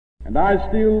And I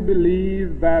still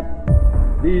believe that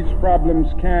these problems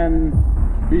can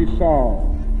be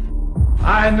solved.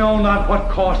 I know not what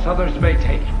course others may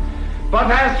take, but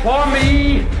as for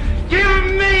me, give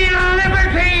me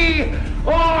liberty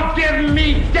or give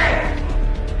me death.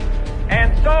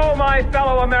 And so, my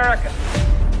fellow Americans,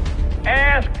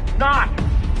 ask not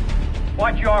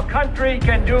what your country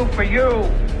can do for you.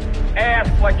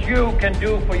 Ask what you can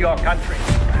do for your country.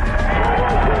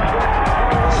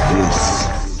 This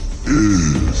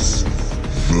is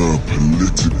The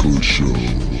Political Show.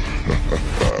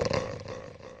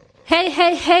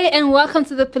 Hey, and welcome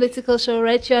to The Political Show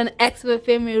right here on Active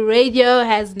FM. Radio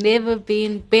has never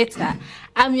been better.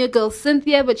 I'm your girl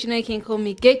Cynthia, but you know you can call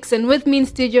me Gix. And with me in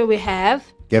studio we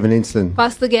have Gavin Inslin,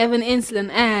 Pastor Gavin Inslin,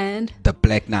 and The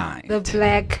Black Knight. The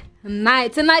Black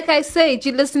Knight. And like I said,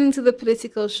 you're listening to The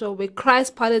Political Show, where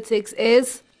Christ politics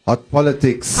is Hot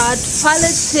Politics. Hot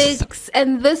Politics.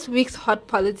 And this week's Hot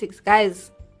Politics,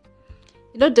 guys,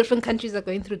 you know different countries are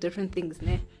going through different things,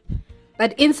 né?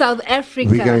 But in South Africa,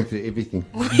 we're going through everything.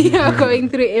 We are going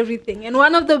through everything. And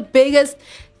one of the biggest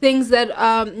things that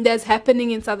that's happening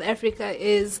in South Africa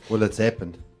is... Well, it's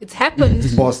happened. It's happened.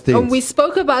 It's past tense. We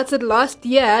spoke about it last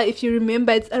year, if you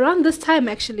remember. It's around this time,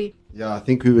 actually. Yeah, I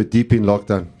think we were deep in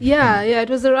lockdown. Yeah, it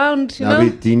was around, now we're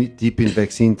deep in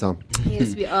vaccine time.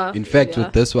 Yes, we are. In fact,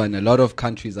 with this one, a lot of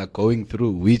countries are going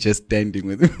through. We're just standing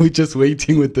with it. We're just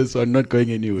waiting with this one, not going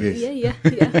anywhere. Yes.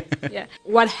 Yeah.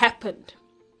 What happened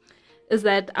is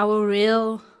that our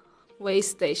railway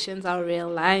stations, our rail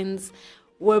lines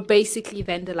were basically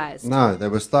vandalized. No, they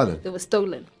were stolen. They were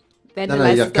stolen.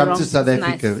 Vandalized. Come to South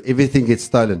Africa, everything gets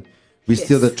stolen. We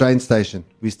steal the train station.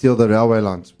 We steal the railway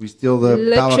lines. We steal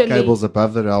the power cables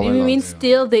above the railway lines. I mean,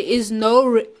 still, there is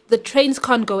no... the trains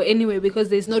can't go anywhere because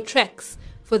there's no tracks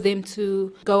for them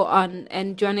to go on.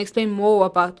 And do you want to explain more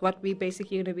about what we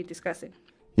basically going to be discussing?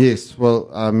 Yes, well,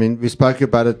 I mean, we spoke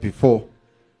about it before.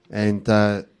 And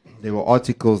there were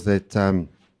articles that, I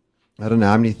don't know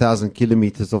how many thousand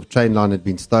kilometers of train line had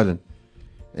been stolen.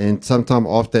 And sometime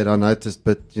after that, I noticed,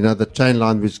 but, you know, the train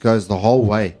line which goes the whole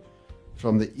way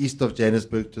from the east of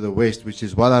Johannesburg to the west, which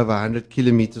is well over 100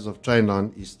 kilometers of train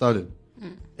line, is stolen.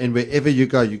 And wherever you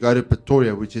go to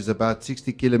Pretoria, which is about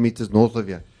 60 kilometers north of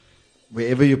here.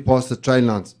 Wherever you pass the train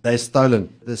lines, they're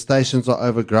stolen. The stations are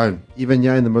overgrown. Even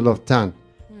here in the middle of town,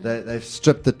 they've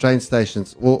stripped the train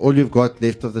stations. All you've got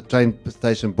left of the train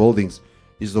station buildings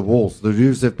is the walls. The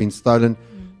roofs have been stolen.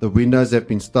 The windows have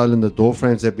been stolen. The door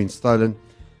frames have been stolen.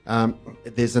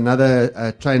 There's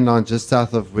another train line just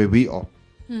south of where we are,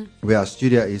 where our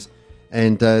studio is,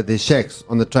 and there's shacks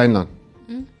on the train line.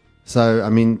 So, I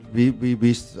mean,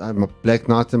 I'm a Black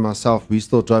Knight and myself, we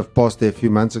still drove past there a few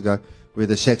months ago where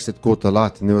the shacks had caught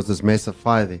alight and there was this massive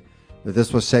fire there. But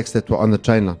this was shacks that were on the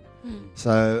train line.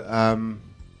 So,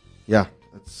 yeah,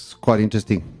 it's quite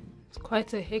interesting. It's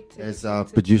quite a hectic... As our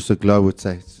producer Glow would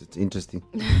say, it's interesting.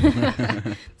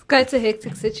 It's quite a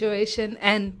hectic situation,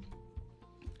 and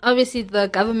obviously the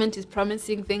government is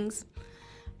promising things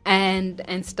and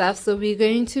stuff. So we're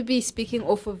going to be speaking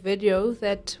off a video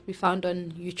that we found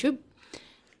on YouTube.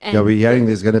 And we're hearing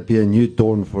there's going to be a new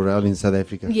dawn for rail in South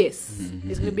Africa. Yes,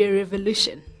 there's going to be a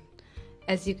revolution,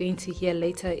 as you're going to hear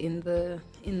later in the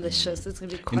show. So it's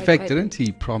going to be quite... In fact, didn't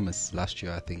he promise last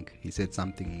year, I think? He said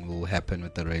something will happen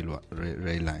with the rail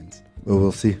lines. Well,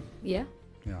 we'll see. Yeah,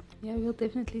 we'll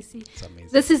definitely see. It's amazing.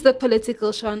 This is The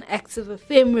Political Show on Active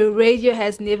FM, where radio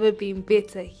has never been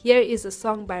better. Here is a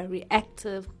song by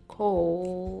Reactive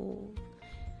called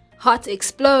Heart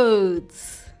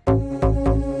Explodes.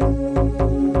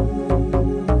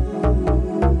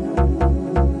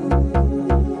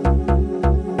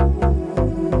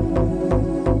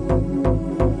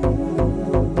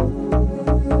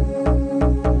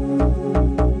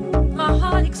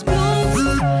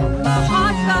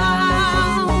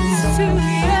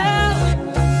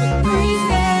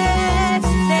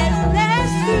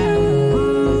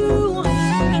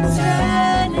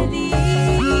 Eternity.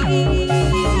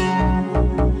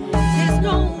 There's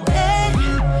no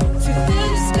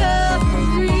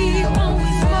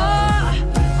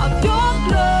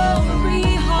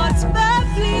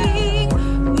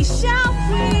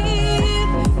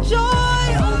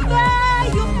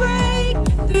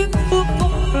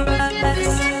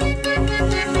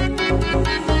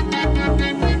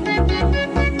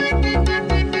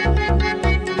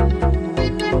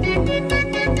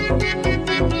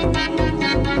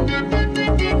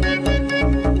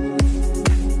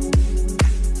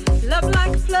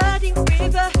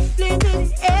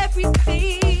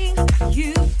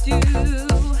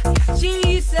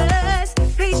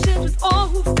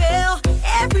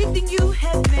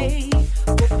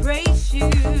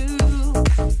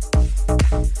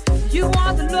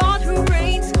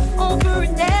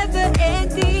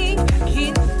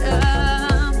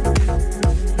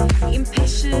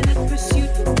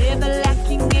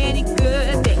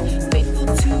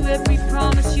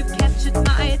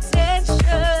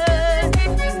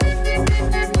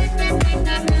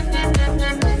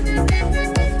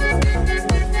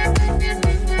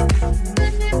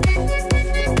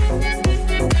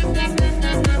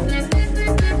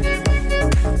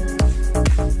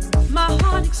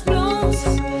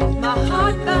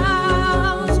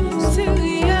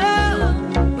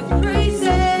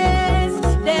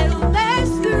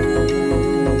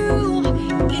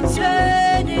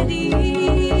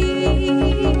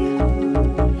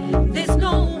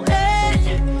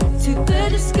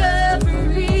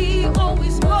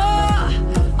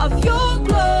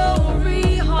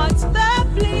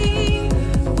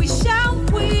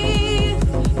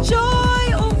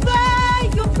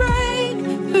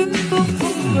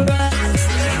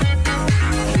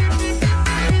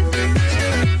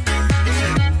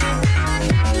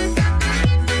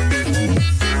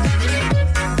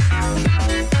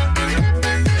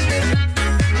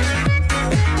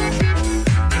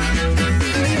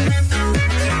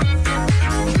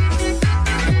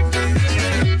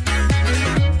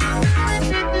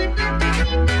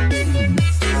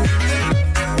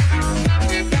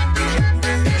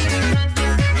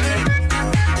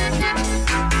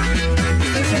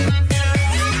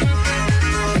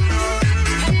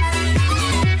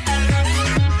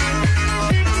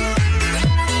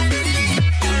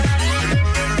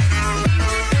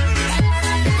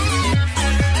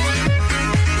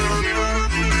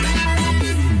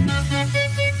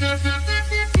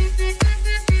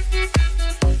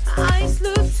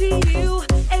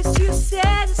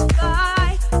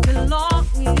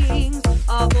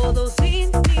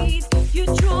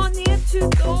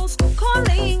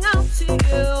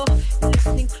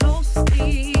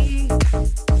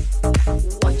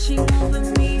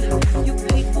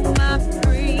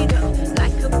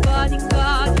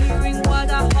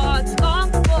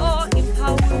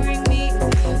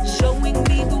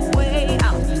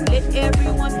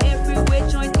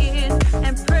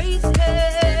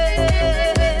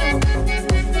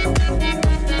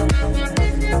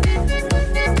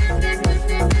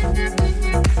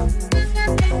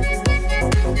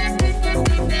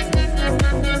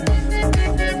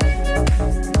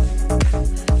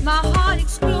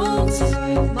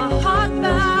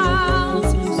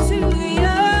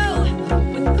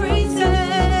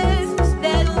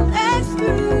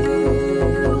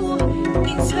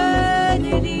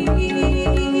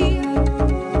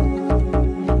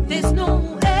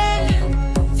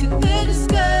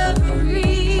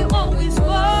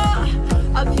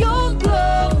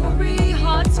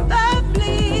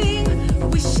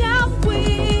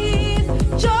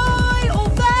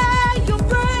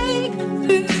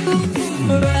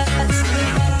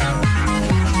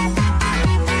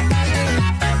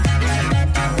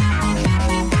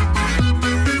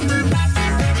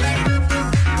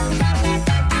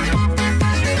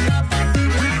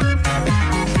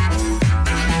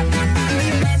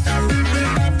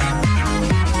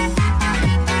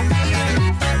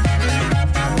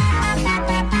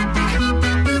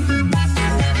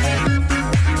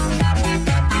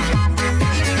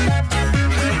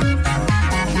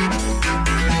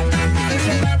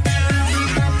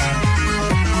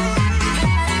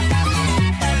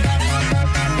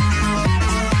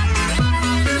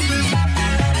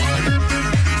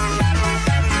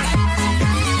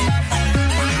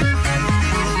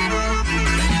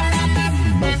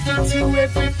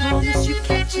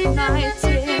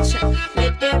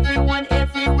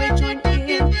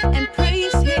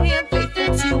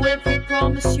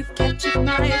you've captured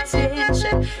my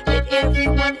attention. Let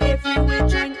everyone everywhere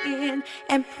join in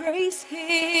and praise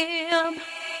him.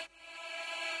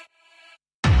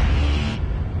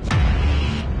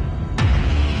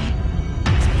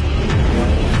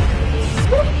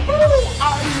 I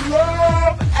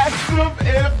love Active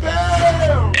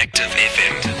FM! Active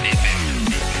FM.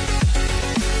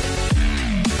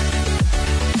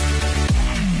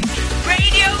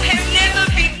 Radio has never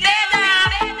been better.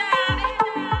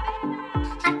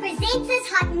 Hot presenters,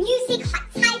 hot music, hot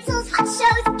titles, hot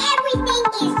shows, everything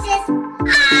is just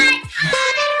hot.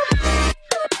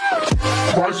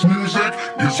 Price music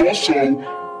is also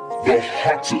the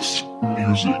hottest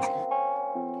music.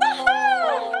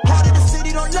 Heart of the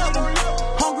city don't love 'em.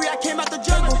 Hungry, I came out the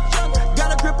jungle.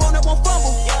 Got a grip on it, won't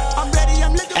fumble. I'm ready,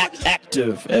 I'm looking.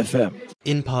 Active FM.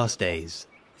 In past days,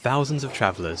 thousands of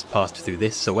travellers passed through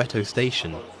this Soweto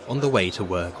station on the way to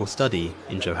work or study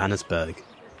in Johannesburg.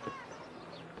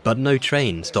 But no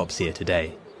train stops here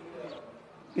today.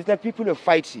 It's like people are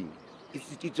fighting.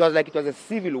 It was like it was a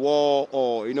civil war,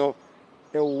 or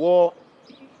a war.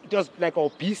 It was like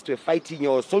our beasts were fighting,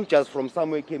 or soldiers from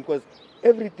somewhere came, because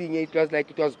everything, it was like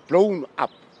it was blown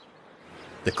up.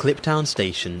 The Kliptown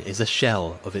station is a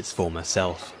shell of its former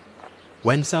self.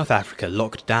 When South Africa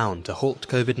locked down to halt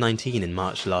COVID-19 in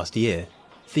March last year,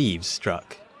 thieves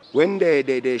struck. When the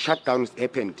shutdowns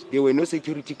happened, there were no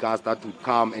security guards that would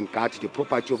come and guard the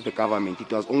property of the government.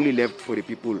 It was only left for the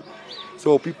people.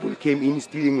 So people came in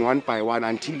stealing one by one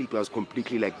until it was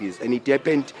completely like this. And it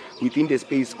happened within the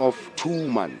space of 2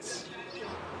 months.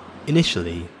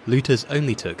 Initially, looters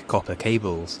only took copper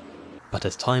cables, but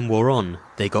as time wore on,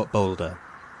 they got bolder.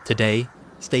 Today,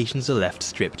 stations are left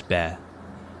stripped bare.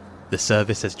 The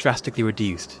service has drastically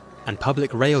reduced, and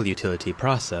public rail utility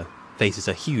PRASA faces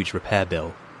a huge repair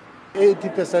bill.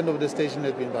 80% of the station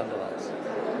has been vandalized.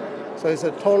 So it's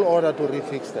a tall order to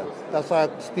refix them. That's why I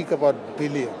speak about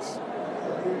billions.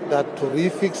 That to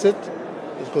refix it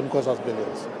is going to cost us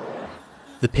billions.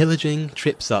 The pillaging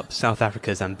trips up South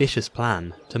Africa's ambitious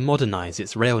plan to modernise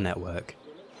its rail network.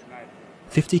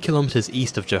 50 kilometres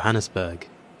east of Johannesburg,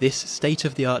 this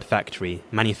state-of-the-art factory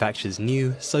manufactures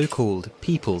new, so-called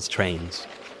people's trains.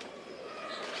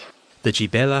 The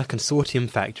Gibela Consortium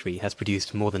factory has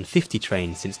produced more than 50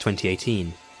 trains since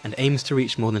 2018 and aims to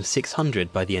reach more than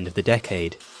 600 by the end of the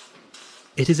decade.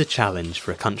 It is a challenge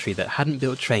for a country that hadn't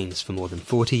built trains for more than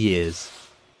 40 years.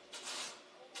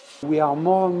 We are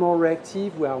more and more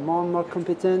reactive, we are more and more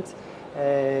competent,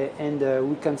 and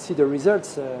we can see the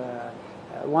results.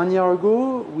 1 year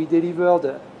ago, we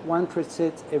delivered 1 train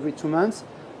set every 2 months.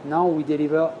 Now we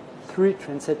deliver 3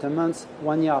 train sets a month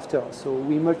 1 year after. So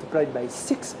we multiplied by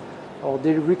 6 our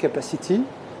delivery capacity.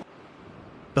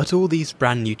 But all these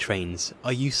brand new trains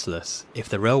are useless if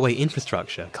the railway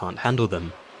infrastructure can't handle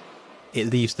them.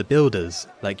 It leaves the builders,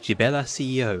 like Gibela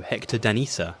CEO Hector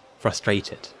Danisa,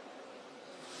 frustrated.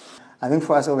 I think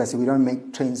for us, obviously, we don't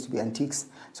make trains to be antiques,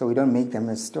 so we don't make them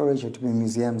as storage or to be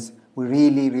museums. We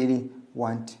really, really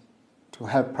want to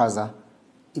help PRASA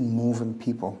in moving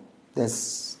people.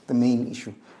 That's the main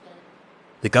issue.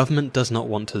 The government does not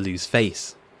want to lose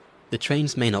face. The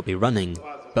trains may not be running,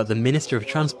 but the Minister of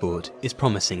Transport is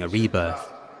promising a rebirth.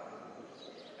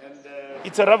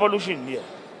 It's a revolution here.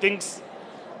 Things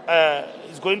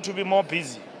is going to be more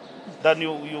busy than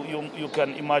you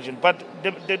can imagine. But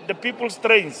the people's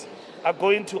trains are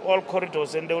going to all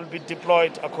corridors and they will be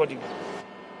deployed accordingly.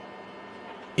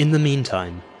 In the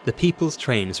meantime, the people's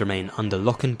trains remain under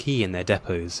lock and key in their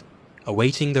depots,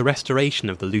 awaiting the restoration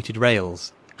of the looted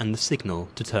rails and the signal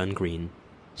to turn green.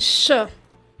 Sure.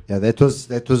 Yeah, that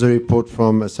was a report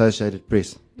from Associated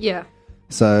Press. Yeah.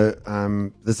 So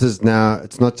this is now,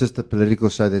 it's not just a political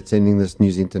show that's sending this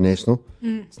news international.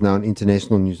 It's now an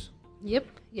international news. Yep.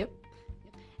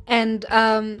 And,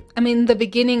 in the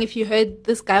beginning, if you heard,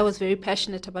 this guy was very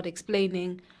passionate about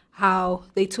explaining how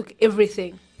they took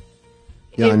everything.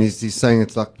 Yeah, and he's saying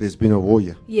it's like there's been a war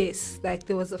here. Yes, like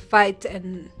there was a fight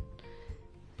and,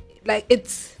 like,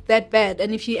 it's that bad.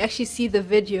 And if you actually see the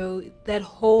video, that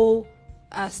whole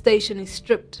station is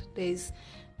stripped.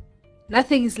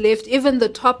 Nothing is left. Even the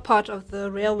top part of the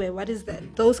railway, what is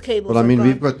that? Those cables Well, are gone.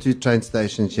 we've got 2 train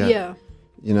stations here. Yeah.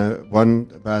 You know,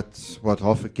 one about,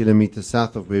 half a kilometre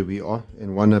south of where we are,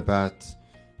 and one about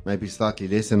maybe slightly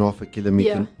less than half a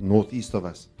kilometre northeast of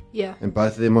us. Yeah. And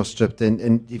both of them are stripped.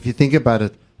 And if you think about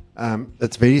it,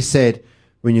 it's very sad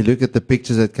when you look at the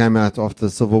pictures that came out after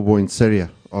the civil war in Syria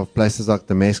of places like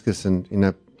Damascus and,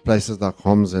 places like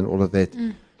Homs and all of that,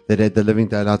 that had the living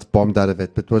daylights bombed out of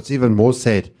it. But what's even more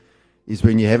sad is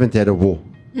when you haven't had a war.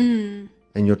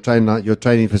 and your train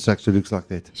infrastructure looks like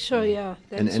that. Sure, yeah,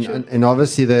 that's and, true. and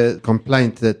obviously the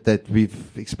complaint that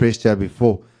we've expressed here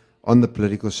before on the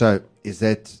political show is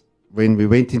that when we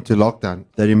went into lockdown,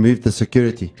 they removed the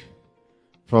security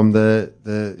from the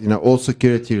all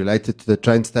security related to the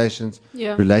train stations,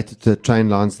 related to the train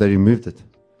lines. They removed it.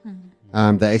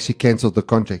 They actually cancelled the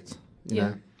contracts. You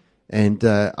know? And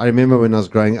I remember when I was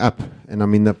growing up, and I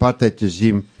mean the apartheid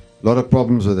regime, a lot of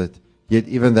problems with it. Yet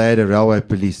even they had a railway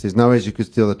police. There's no ways you could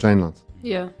steal the train lines.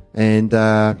 Yeah. And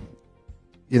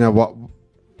you know what?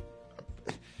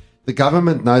 The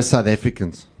government knows South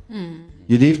Africans.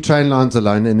 You leave train lines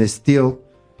alone, and they steal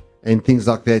and things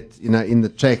like that. You know, in the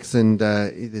tracks, and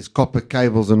there's copper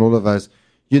cables and all of those.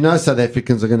 You know, South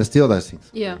Africans are going to steal those things.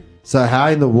 Yeah. So how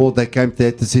in the world they came to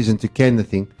that decision to can the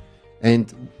thing,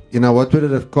 and you know what would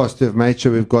it have cost to have made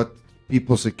sure we've got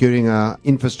people securing our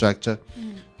infrastructure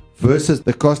versus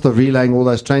the cost of relaying all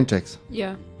those train tracks?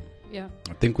 Yeah. Yeah.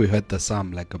 I think we heard the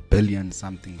sum, like $1 billion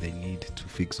something they need to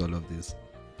fix all of this.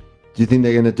 Do you think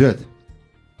they're going to do it?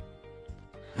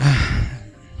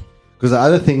 Because the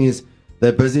other thing is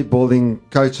they're busy building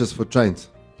coaches for trains,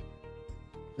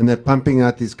 and they're pumping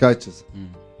out these coaches,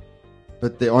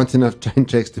 but there aren't enough train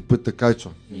tracks to put the coach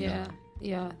on. Yeah,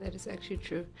 yeah, that is actually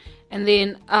true. And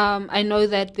then I know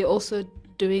that they're also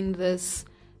doing this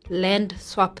land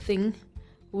swap thing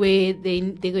where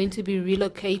they're going to be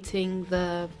relocating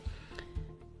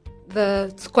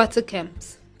the squatter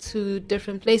camps to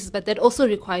different places, but that also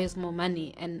requires more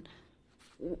money and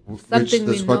something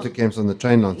the squatter camps on the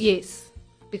train lines. Yes,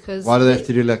 because why do they have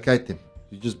to relocate them?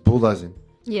 You just bulldoze them.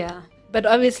 Yeah, but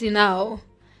obviously now,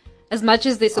 as much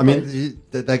as they're I mean,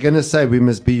 they're going to say we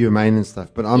must be humane and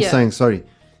stuff, but I'm saying, sorry,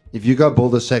 if you go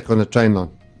build a shack on a train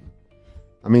line,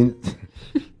 I mean,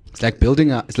 it's like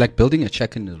building a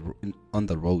shack on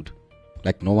the road.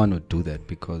 Like no one would do that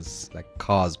because like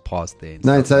cars pass there.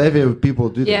 No, in South Africa people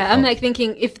do that. Yeah, I'm like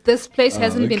thinking if this place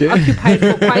hasn't been occupied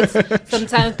for quite some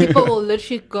time, people will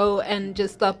literally go and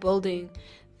just start building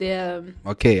their.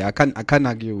 Okay, I can't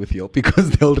argue with you because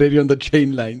they're already on the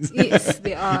train lines. Yes,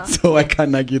 they are. So I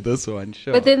can't argue this one.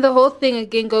 Sure. But then the whole thing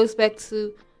again goes back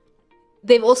to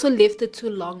they've also left it too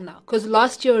long now. Because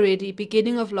last year already,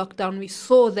 beginning of lockdown, we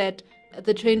saw that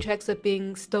the train tracks are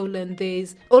being stolen.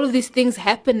 There's all of these things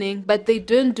happening, but they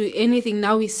don't do anything.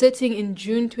 Now we're sitting in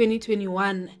June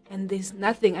 2021 and there's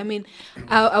nothing. I mean,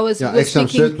 I was actually, thinking, I'm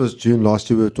sure it was June last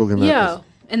year we were talking about this.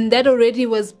 And that already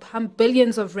was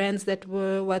billions of rands that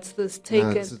were,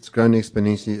 taken. It's grown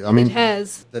exponentially. I mean, it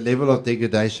has. The level of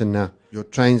degradation now. Your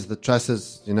trains, the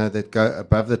trusses, that go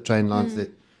above the train lines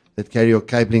that carry your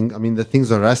cabling. I mean, the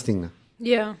things are rusting now.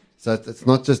 Yeah. So it's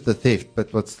not just the theft,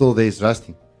 but what's still there is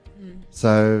rusting.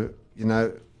 So,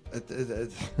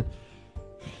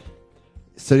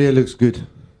 Syria looks good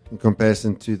in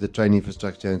comparison to the train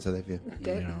infrastructure in South Africa.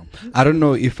 Okay. I don't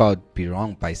know if I would be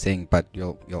wrong by saying, but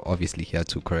you're obviously here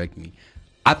to correct me.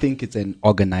 I think it's an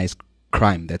organized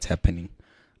crime that's happening,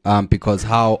 because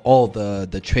how all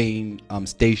the train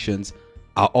stations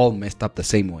are all messed up the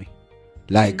same way,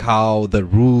 like how the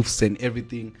roofs and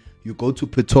everything. You go to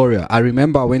Pretoria. I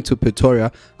remember I went to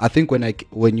Pretoria. I think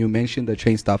when you mentioned the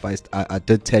train stuff, I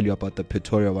did tell you about the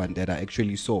Pretoria one that I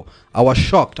actually saw. I was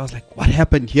shocked. I was like, what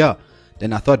happened here?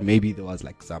 Then I thought maybe there was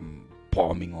like some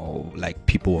bombing or like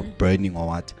people were burning or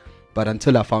what. But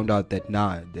until I found out that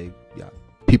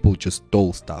people just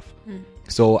stole stuff.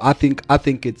 So I think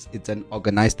it's an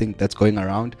organized thing that's going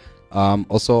around.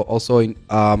 Also,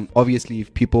 obviously,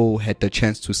 if people had the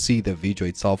chance to see the video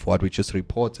itself, what we just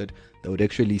reported, they would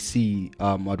actually see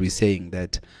what we're saying.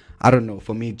 That, I don't know,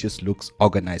 for me it just looks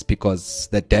organized because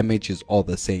the damage is all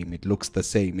the same. It looks the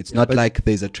same. It's not like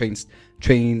there's a train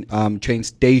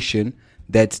station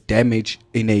that's damaged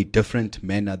in a different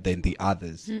manner than the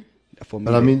others. For me,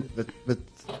 but I mean, but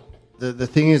the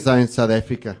thing is, though, in South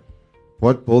Africa,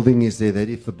 what building is there that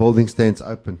if the building stands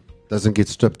open, doesn't get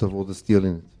stripped of all the steel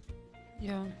in it?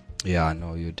 Yeah, I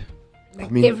know you'd.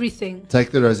 Everything. Take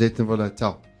the Rosettenville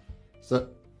Hotel. So,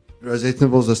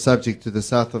 Rosettenville's a subject to the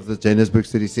south of the Johannesburg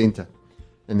City Centre.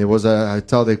 And there was a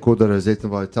hotel they called the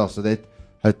Rosettenville Hotel. So that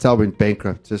hotel went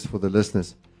bankrupt, just for the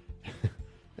listeners.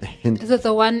 Is it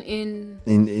the one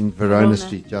in Verona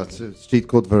Street? Yeah, it's a street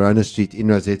called Verona Street in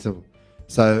Rosettenville.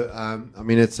 So,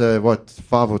 it's a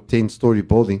 5 or 10 story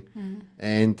building.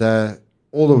 And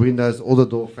all the windows, all the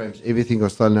door frames, everything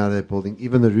was stolen out of that building.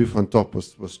 Even the roof on top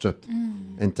was stripped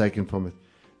and taken from it.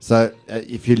 So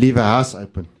if you leave a house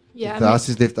open, if the house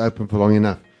is left open for long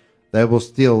enough, they will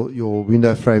steal your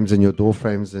window frames and your door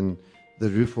frames, and the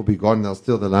roof will be gone. They'll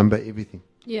steal the lumber, everything.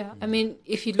 Yeah, I mean,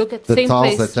 if you look at the same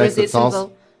tiles, place, they take the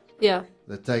tiles. Yeah.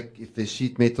 They take, if there's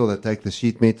sheet metal, they take the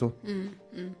sheet metal.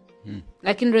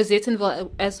 Like in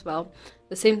Rosettenville as well,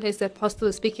 the same place that Pastor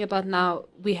was speaking about now.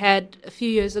 We had a few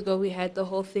years ago, we had the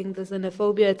whole thing, the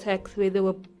xenophobia attacks where they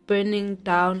were burning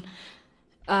down.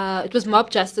 It was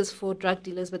mob justice for drug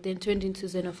dealers, but then turned into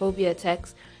xenophobia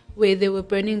attacks where they were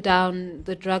burning down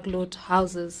the drug lord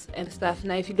houses and stuff.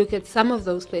 Now, if you look at some of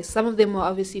those places, some of them were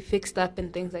obviously fixed up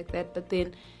and things like that, but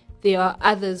then there are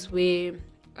others where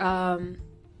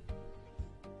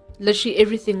literally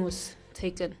everything was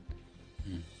taken.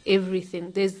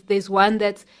 Everything. There's one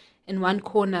that's in one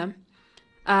corner,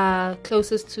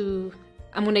 closest to.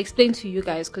 I'm going to explain to you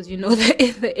guys because you know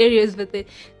the areas, but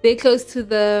they're close to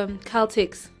the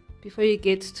Caltex. Before you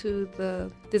get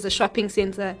to there's a shopping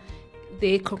center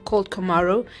there called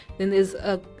Camaro. Then there's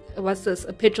a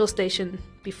petrol station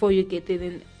before you get there.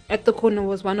 Then at the corner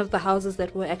was one of the houses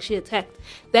that were actually attacked.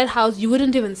 That house, you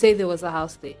wouldn't even say there was a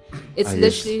house there. It's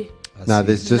literally. No,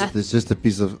 there's just a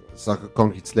piece of, it's like a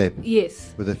concrete slab.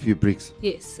 Yes. With a few bricks.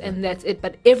 Yes, and that's it.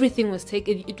 But everything was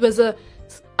taken. It was a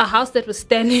house that was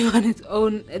standing on its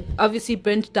own, and obviously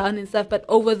burnt down and stuff. But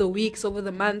over the weeks, over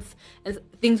the months, and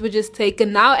things were just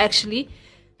taken. Now, actually,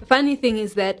 the funny thing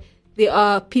is that there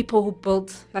are people who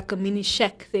built like a mini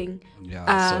shack thing,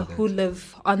 who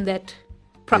live on that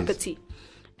property,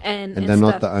 and they're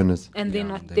not the owners. And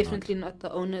they're definitely not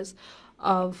the owners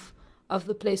of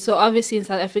the place. So obviously in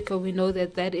South Africa we know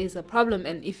that is a problem,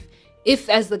 and if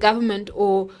as the government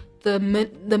or the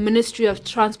Ministry of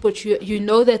Transport you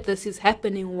know that this is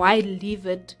happening, why leave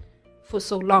it for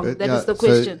so long? That is the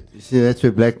question. So, you see, that's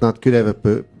where Black Knight could have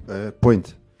a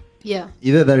point. Yeah.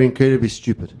 Either they're incredibly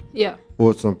stupid. Yeah.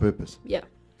 Or it's on purpose. Yeah.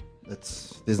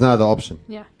 There's no other option.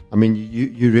 Yeah. I mean,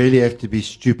 you really have to be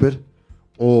stupid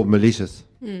or malicious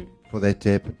for that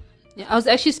to happen. Yeah, I was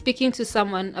actually speaking to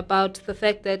someone about the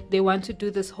fact that they want to do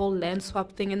this whole land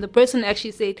swap thing, and the person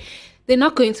actually said they're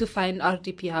not going to find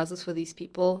RDP houses for these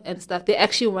people and stuff. They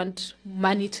actually want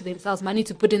money to themselves, money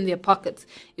to put in their pockets.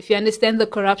 If you understand the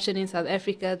corruption in South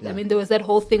Africa, I mean, there was that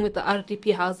whole thing with the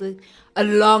RDP housing a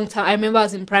long time. I remember I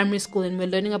was in primary school and we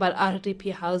were learning about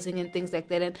RDP housing and things like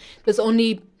that, and it was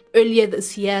only earlier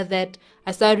this year that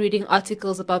I started reading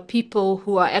articles about people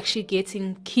who are actually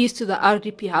getting keys to the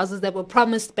RDP houses that were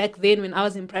promised back then when I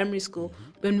was in primary school,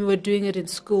 when we were doing it in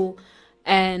school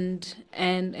and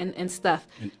stuff.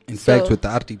 In fact, with the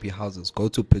RDP houses, go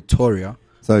to Pretoria.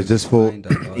 So just for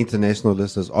international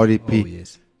listeners,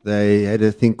 RDP, they had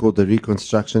a thing called the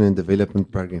Reconstruction and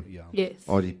Development Program. Yes.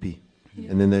 RDP.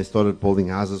 And then they started building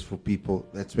houses for people.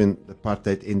 That's when the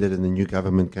apartheid ended and the new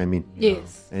government came in.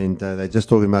 Yes. And they're just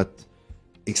talking about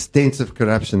extensive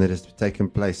corruption that has taken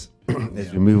place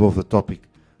as we move off the topic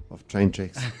of train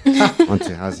tracks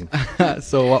onto housing.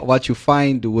 So what you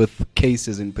find with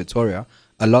cases in Pretoria,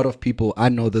 a lot of people, I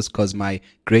know this because my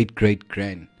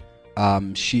great-great-grand,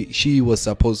 she was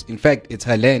supposed, in fact, it's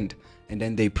her land. And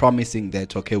then they promising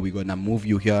that, okay, we're going to move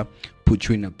you here, put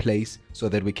you in a place so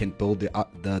that we can build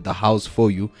the house for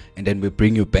you, and then we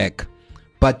bring you back.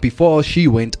 But before she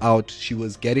went out, she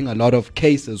was getting a lot of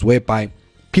cases whereby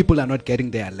people are not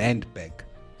getting their land back.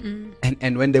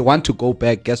 And when they want to go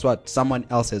back, guess what? Someone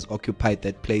else has occupied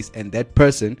that place, and that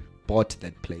person bought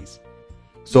that place.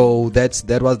 So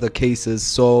that was the cases.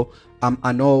 So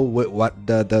I know what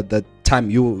the time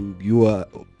you were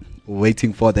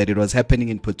waiting for, that it was happening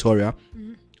in Pretoria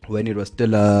when it was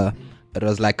still it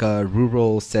was like a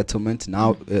rural settlement.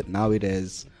 Now it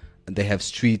is, they have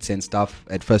streets and stuff.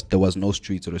 At first there was no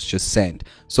streets, it was just sand.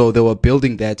 So they were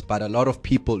building that, but a lot of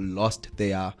people lost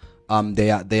their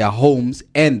homes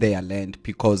and their land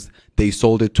because they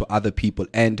sold it to other people,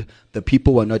 and the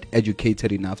people were not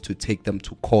educated enough to take them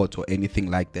to court or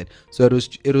anything like that. So it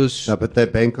was no, but they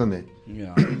bank on that.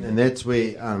 Yeah. And that's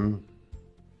where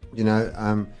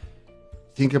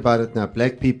think about it now.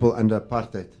 Black people under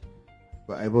apartheid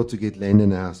were able to get land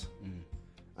in a house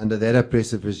under that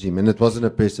oppressive regime, and it was an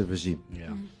oppressive regime.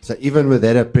 Yeah. So even with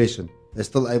that oppression, they're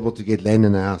still able to get land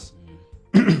in a house.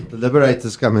 The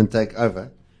liberators come and take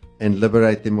over and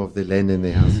liberate them of their land in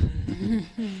their house.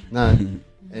 No,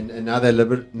 and now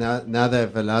now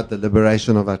they've allowed the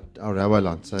liberation of our railway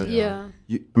line. So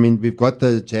I mean, we've got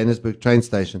the Johannesburg train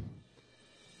station.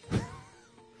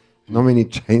 Not many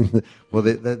trains. Well,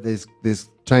 there's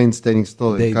trains standing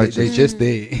still. They're just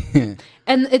there.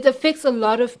 And it affects a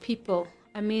lot of people.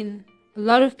 I mean, a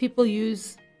lot of people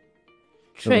use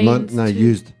trains.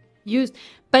 Used.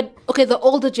 But, okay, the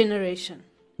older generation.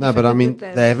 No, but I mean,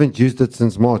 they haven't used it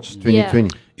since March 2020.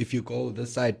 Yeah. If you go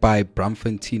this side by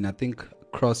Braamfontein, I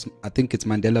think it's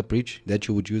Mandela Bridge that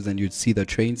you would use, and you'd see the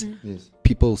trains. Yes.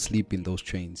 People sleep in those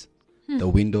trains. The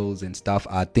windows and stuff.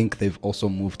 I think they've also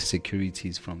moved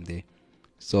securities from there.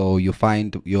 So you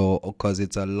find because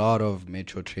it's a lot of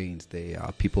metro trains.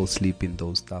 People sleep in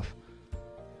those stuff.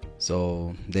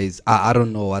 So I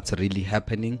don't know what's really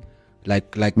happening.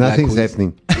 Like nothing's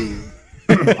happening.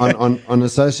 on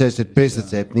Associated Press,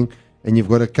 it's happening, and you've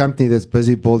got a company that's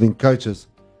busy building coaches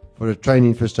for a train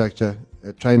infrastructure,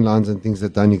 train lines, and things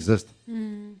that don't exist.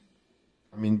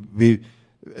 I mean,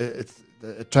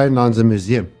 a train line's a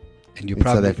museum. And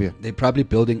they're probably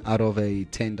building out of a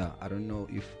tender. I don't know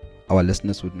if our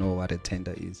listeners would know what a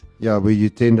tender is. Yeah, where you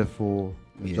tender for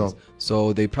a job.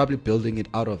 So they're probably building it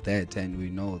out of that, and we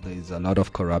know there's a lot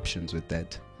of corruptions with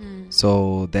that.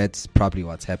 So that's probably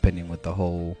what's happening with the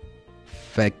whole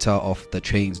factor of the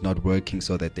trains not working,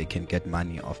 so that they can get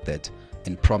money off that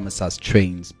and promise us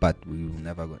trains, but we will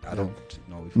never go. I don't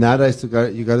know. Nowadays, you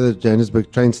go to the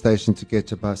Johannesburg train station to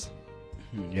catch a bus.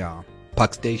 Yeah.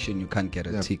 Park Station, you can't get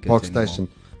a ticket. Park anymore. Station.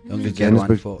 You only get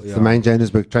one for the main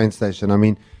Johannesburg train station. I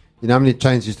mean, you know how many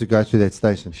trains used to go through that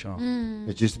station? Sure.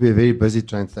 It used to be a very busy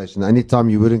train station. The only time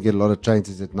you wouldn't get a lot of trains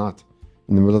is at night.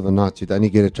 In the middle of the night, you'd only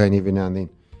get a train every now and then.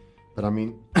 But I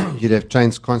mean, you'd have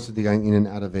trains constantly going in and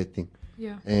out of that thing.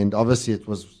 Yeah. And obviously,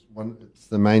 it's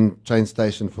the main train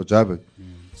station for Joburg.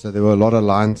 So there were a lot of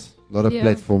lines, a lot of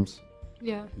platforms.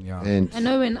 Yeah. And I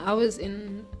know when I was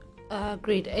in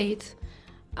grade 8,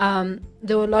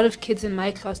 there were a lot of kids in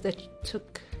my class that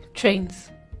took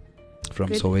trains from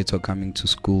Soweto coming to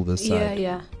school this side.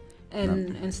 Yeah,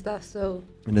 and stuff. So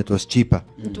and it was cheaper.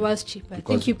 It was cheaper. I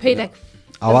think you paid like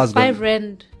 5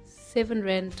 rand, 7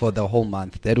 rand for the whole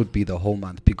month. That would be the whole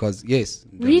month, because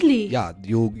really, yeah,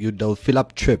 they'll fill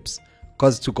up trips.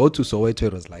 Because to go to Soweto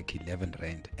it was like 11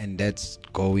 rand, and that's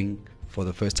going for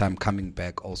the first time, coming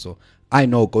back also. I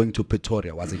know going to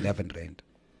Pretoria was 11 rand.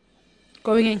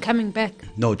 Going and coming back?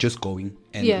 No, just going.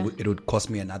 And it would cost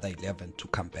me another 11 to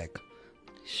come back.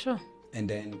 Sure. And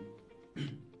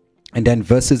then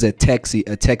versus a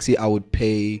taxi I would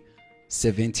pay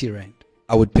 70 rand.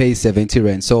 I would pay 70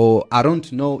 rand. So I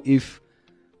don't know if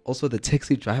also the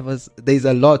taxi drivers, there's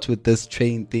a lot with this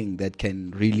train thing that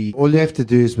can really... All you have to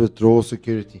do is withdraw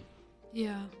security.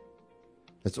 Yeah.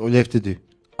 That's all you have to do.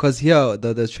 Because here,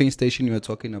 the train station you were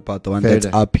talking about, the one that's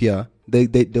up here,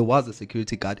 there was a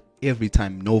security guard every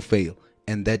time, no fail.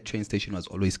 And that train station was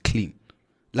always clean.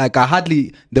 Like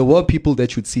there were people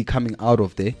that you'd see coming out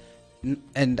of there.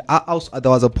 And I also,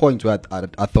 there was a point where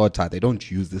I thought they don't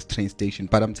use this train station.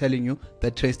 But I'm telling you,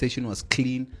 that train station was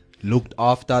clean, looked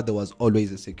after. There was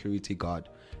always a security guard.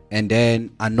 And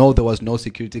then I know there was no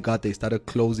security guard. They started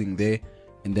closing there.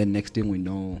 And then next thing we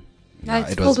know...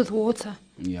 it's filled with water.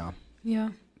 Yeah. Yeah.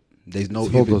 There's no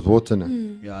it's filled with water now.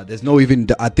 Yeah, there's no even...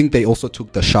 I think they also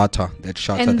took the shutter. That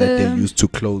shutter that they used to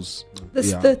close.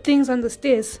 The things on the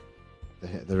stairs.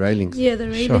 The railings. Yeah, the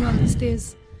railing on the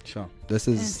stairs. Sure. This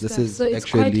is so it's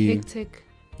actually quite hectic.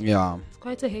 Yeah. It's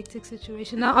quite a hectic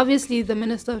situation. Now, obviously, the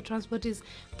Minister of Transport is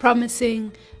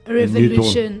promising a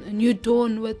revolution, a new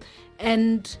dawn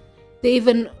and they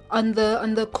even on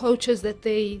the coaches that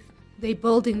they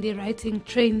building, they're writing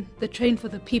the train for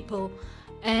the people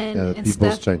and people's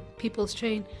stuff. Train. People's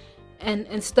train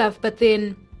and stuff. But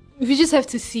then you just have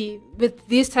to see with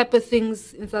these type of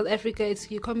things in South Africa,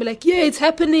 you can't be like, yeah, it's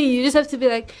happening. You just have to be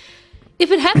like, if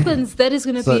it happens, that is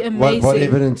going to be amazing. What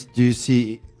evidence do you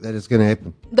see that it's going to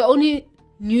happen? The only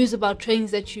news about trains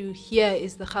that you hear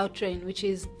is the Gautrain, which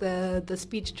is the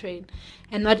speed train,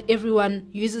 and not everyone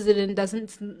uses it and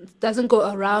doesn't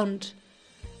go around,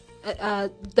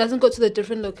 doesn't go to the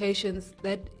different locations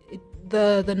that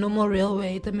the normal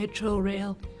railway, the metro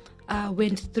rail,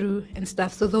 went through and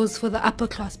stuff. So those for the upper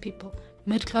class people,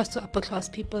 mid class to upper class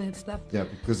people and stuff. Yeah,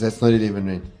 because that's not 11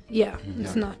 rand. Yeah,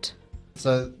 it's not.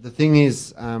 So the thing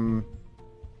is,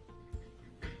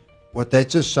 what that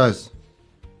just shows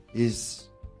is,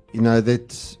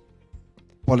 that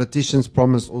politicians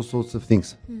promise all sorts of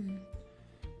things.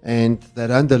 And they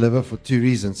don't deliver for 2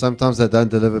 reasons. Sometimes they don't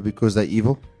deliver because they're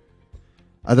evil.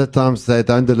 Other times they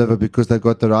don't deliver because they've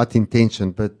got the right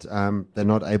intention, but they're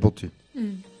not able to.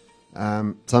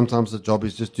 Sometimes the job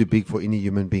is just too big for any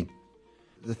human being.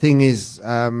 The thing is,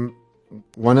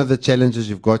 one of the challenges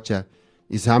you've got here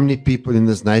is how many people in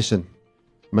this nation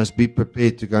must be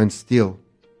prepared to go and steal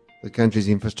the country's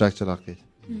infrastructure like that.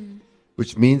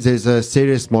 Which means there's a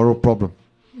serious moral problem.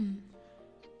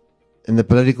 And the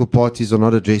political parties are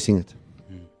not addressing it.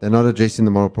 They're not addressing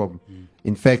the moral problem.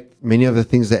 In fact, many of the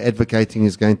things they're advocating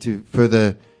is going to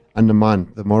further undermine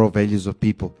the moral values of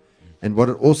people. And what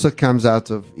it also comes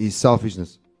out of is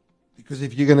selfishness. Because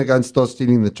if you're going to go and start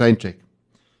stealing the train track,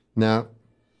 now,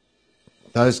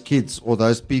 those kids or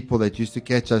those people that used to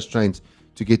catch those trains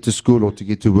to get to school or to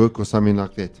get to work or something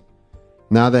like that,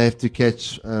 Now they have to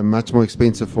catch a much more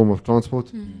expensive form of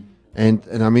transport. And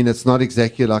I mean, it's not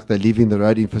exactly like they're leaving the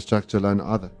road infrastructure alone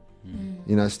either.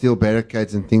 You know, steel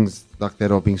barricades and things like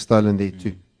that are being stolen there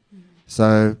too.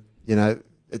 So, you know,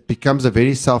 it becomes a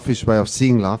very selfish way of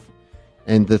seeing life.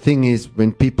 And the thing is,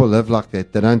 when people live like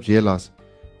that, they don't realize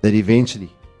that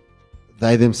eventually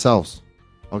they themselves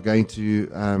are going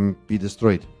to be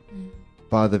destroyed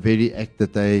by the very act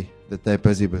that they're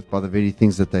busy with, by the very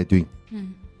things that they're doing.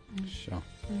 Sure.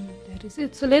 That is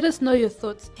it. So let us know your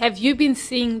thoughts. Have you been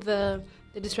seeing the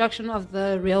destruction of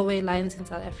the railway lines in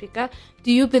South Africa?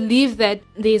 Do you believe that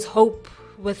there's hope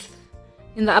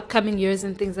in the upcoming years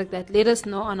and things like that? Let us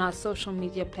know on our social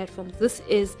media platforms. This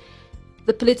is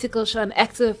the Political Show on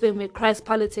Active FM, where Christ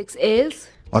Politics is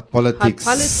Hot Politics.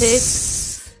 Hot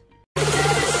Politics.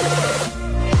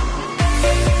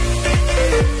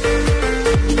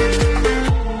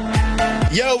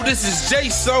 Yo, this is Jay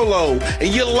Solo,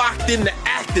 and you're locked into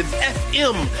Active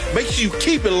FM. Make sure you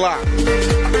keep it locked.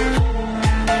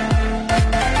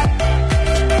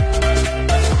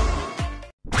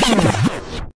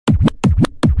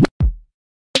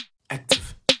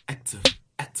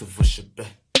 Active worship,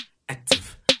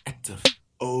 active,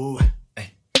 oh,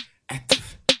 hey,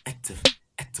 active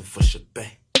worship,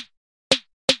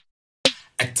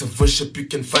 Active worship, you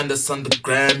can find us on the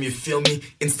gram, you feel me?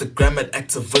 Instagram at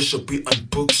Active worship, we on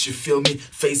books, you feel me?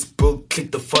 Facebook,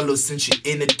 click the follow since you're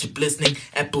in it, keep listening.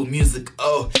 Apple Music,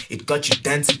 oh, it got you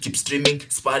dancing, keep streaming.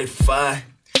 Spotify,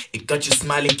 it got you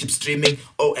smiling, keep streaming.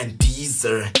 Oh, and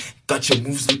Deezer, got your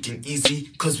moves looking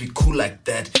easy, cause we cool like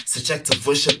that. Search Active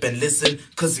worship and listen,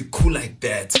 cause we cool like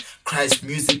that. Christ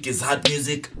music is hot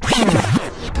music.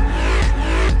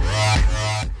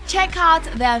 Check out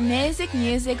the amazing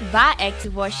music by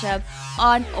Active Worship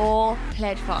on all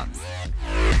platforms.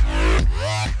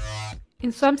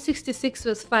 In Psalm 66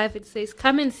 verse 5 it says,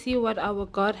 "Come and see what our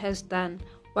God has done,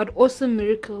 what awesome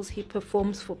miracles he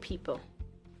performs for people."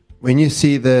 When you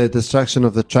see the destruction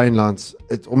of the train lines,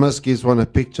 it almost gives one a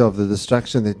picture of the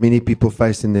destruction that many people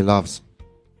face in their lives.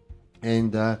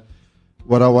 And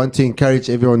what I want to encourage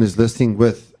everyone who's listening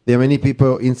with, there are many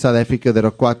people in South Africa that are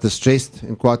quite distressed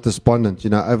and quite despondent,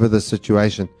 over this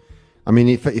situation. I mean,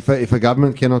 if a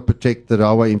government cannot protect the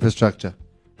railway infrastructure,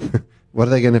 what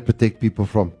are they going to protect people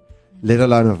from? Let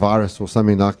alone a virus or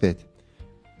something like that.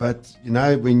 But,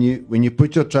 when you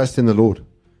put your trust in the Lord,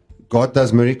 God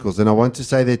does miracles. And I want to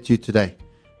say that to you today,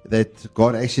 that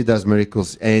God actually does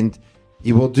miracles. And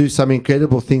He will do some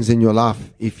incredible things in your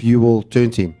life if you will turn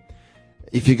to Him.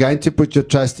 If you're going to put your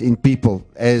trust in people,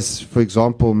 as, for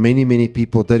example, many, many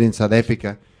people did in South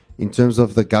Africa, in terms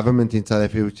of the government in South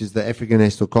Africa, which is the African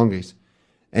National Congress.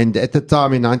 And at the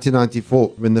time, in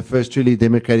 1994, when the first truly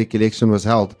democratic election was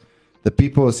held, the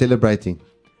people were celebrating.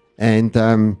 And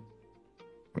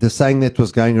the saying that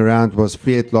was going around was,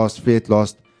 "Free at last,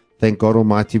 thank God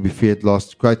Almighty, we free at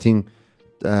last," quoting,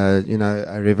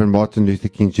 Reverend Martin Luther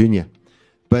King Jr.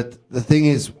 But the thing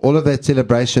is, all of that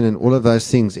celebration and all of those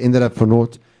things ended up for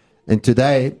naught. And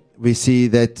today, we see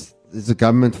that there's a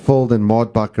government filled and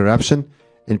marred by corruption,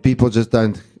 and people just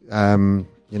don't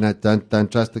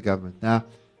trust the government. Now,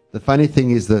 the funny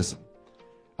thing is this.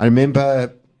 I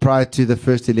remember prior to the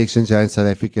first elections here in South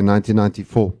Africa in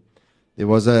 1994, there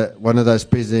was one of those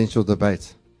presidential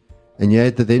debates. And you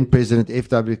had the then President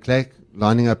F.W. Clark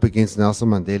lining up against Nelson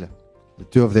Mandela. The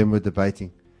two of them were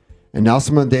debating. And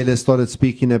Nelson Mandela started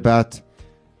speaking about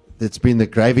it's been the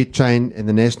gravy train and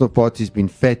the National Party's been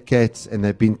fat cats and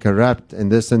they've been corrupt and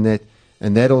this and that.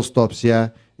 And that all stops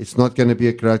here. It's not going to be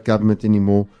a corrupt government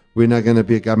anymore. We're not going to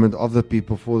be a government of the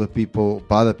people, for the people,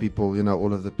 by the people,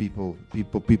 all of the people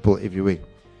everywhere.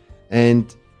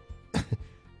 And,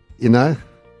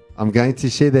 I'm going to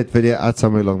share that video out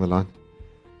somewhere along the line.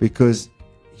 Because,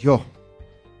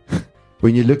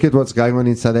 when you look at what's going on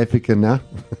in South Africa now,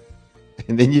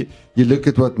 and then you look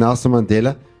at what Nelson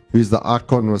Mandela, who's the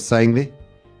icon, was saying there.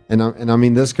 And I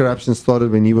mean, this corruption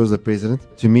started when he was the president.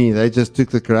 To me, they just took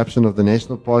the corruption of the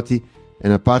National Party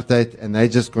and apartheid, and they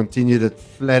just continued it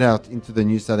flat out into the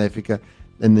new South Africa.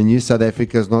 And the new South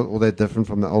Africa is not all that different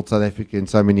from the old South Africa in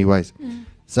so many ways.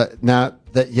 So now,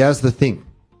 here's the thing.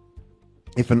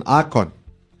 If an icon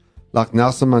like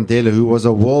Nelson Mandela, who was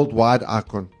a worldwide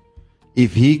icon,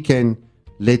 if he can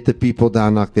let the people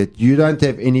down like that, you don't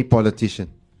have any politician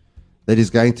that is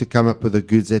going to come up with the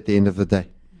goods at the end of the day.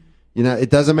 It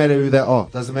doesn't matter who they are.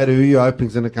 It doesn't matter who you're hoping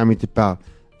is going to come into power.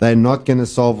 They're not going to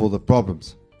solve all the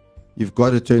problems. You've got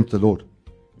to turn to the Lord,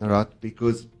 all right?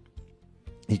 Because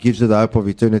He gives you the hope of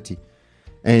eternity.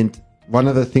 And one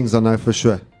of the things I know for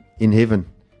sure, in heaven,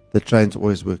 the trains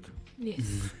always work.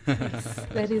 Yes,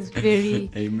 that is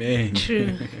very Amen.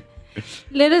 true.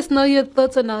 Let us know your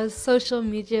thoughts on our social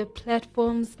media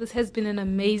platforms. This has been an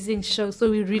amazing show, so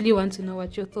we really want to know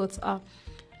what your thoughts are.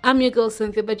 I'm your girl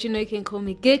Cynthia, but you know you can call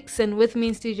me Gix, and with me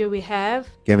in studio we have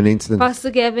Gavin Inslin,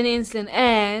 Pastor Gavin Inslin,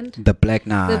 and the Black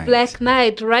Knight. The Black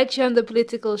Knight, right here on the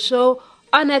Political Show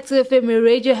on Active FM. Your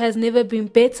radio has never been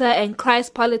better, and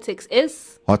Christ Politics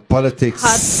is Hot Politics.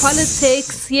 Hot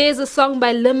Politics. Here's a song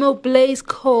by Limo Blaze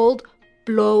called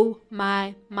 "Blow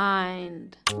My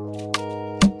Mind."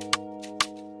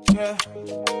 Yeah.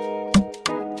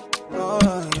 Oh,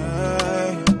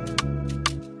 yeah.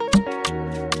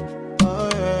 Oh,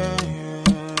 yeah,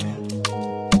 yeah.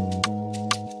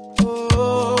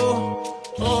 Oh,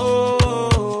 oh,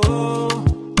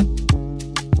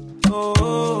 oh,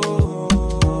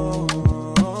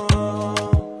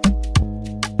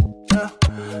 yeah.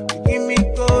 You give me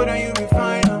gold and you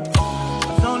refine her.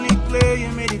 It's only clear you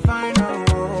made it final.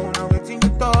 Now waiting to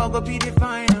talk or be the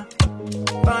final.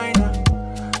 Final.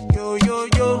 Yo, yo,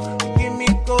 yo, you give me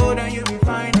gold and you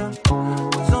refine her.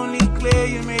 It's only clear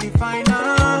you made it final.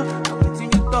 Now waiting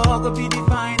to talk or be the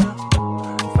final.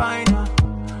 Final.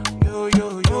 Yo,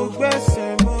 yo, yo,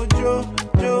 gbese mojo,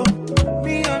 jo.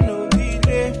 Me I know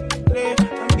delay.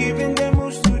 I'm giving them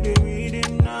moves to the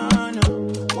reading, nana.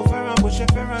 Go ferra, go she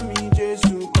ferra me,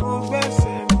 Jesus. Go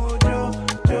gbese mojo,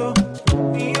 jo.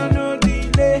 Me I know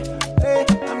delay.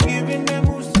 I'm giving them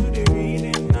moves to the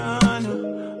reading, nana.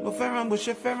 Go ferra, go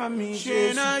she ferra me,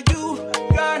 Jesus. Now you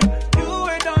got you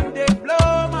it on they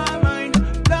blow my mind.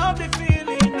 Love the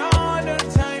feeling all the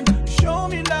time. Show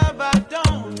me love I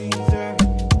don't deserve.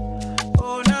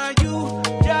 Oh, now you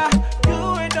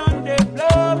it on they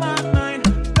blow my mind.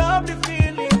 Love the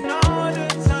feeling all the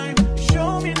time.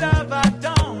 Show me love I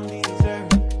don't deserve.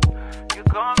 You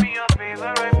call me your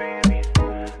favorite baby.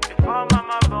 Before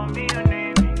mama born me, you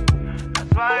name me.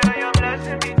 That's why you're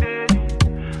blessing me daily.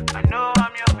 I know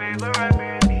I'm your favorite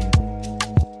baby.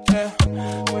 Yeah.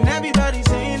 When everybody's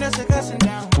saying that's a cussing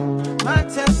down, my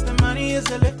testimony is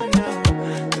a lifting down.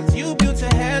 Cause you built a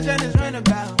hedge and it's run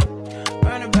about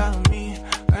me,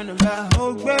 run about.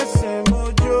 Oh, gbese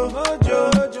mojo,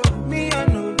 mojo. Me I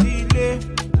no delay.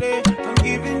 I'm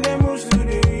giving them moves to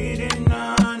the reading,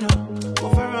 nana. Go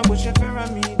ferra, go she ferra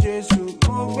me, Jesus.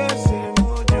 Oh, gbese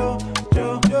mojo,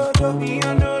 jo. Me I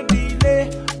no delay.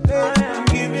 I'm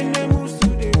giving them moves to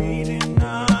the reading,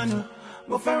 nana.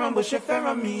 Go ferra, go she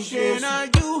ferra me, Jesus. Now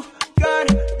you got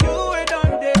you it on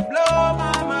they blow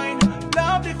my mind.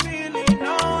 Love the feeling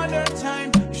all the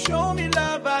time. Show me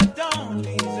love I don't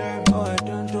deserve. Oh, I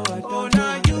don't. Oh,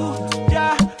 now you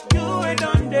it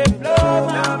on they blow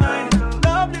my mind.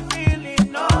 Love the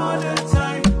feeling all the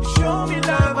time. Show me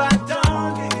love I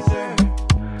don't deserve.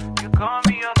 You call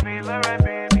me your favorite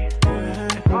baby.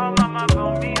 Before mama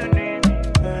born me, you name me.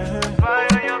 That's why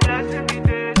you're blessing me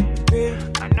daily.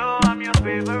 I know I'm your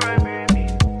favorite baby.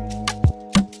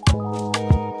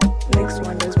 Next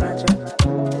one is magic.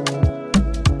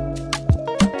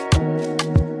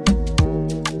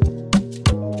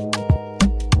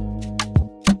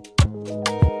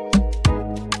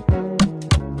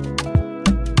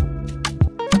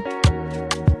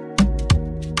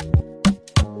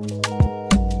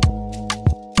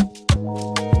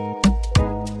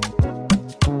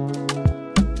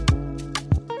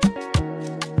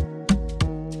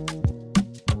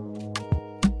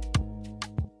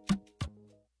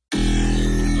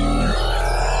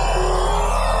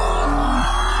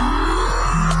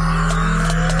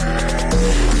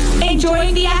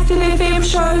 Enjoying the Active FM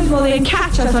shows? Well, then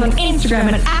catch us on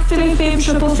Instagram at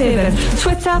ActiveFM777,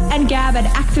 Twitter and Gab at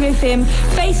ActiveFM,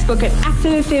 Facebook at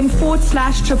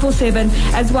ActiveFM/777,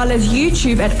 as well as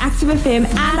YouTube at ActiveFM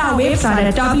and our website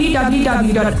at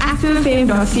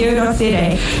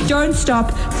www.activefm.co.za. Don't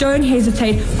stop, don't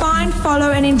hesitate, find, follow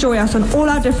and enjoy us on all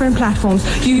our different platforms.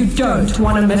 You don't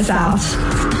want to miss out.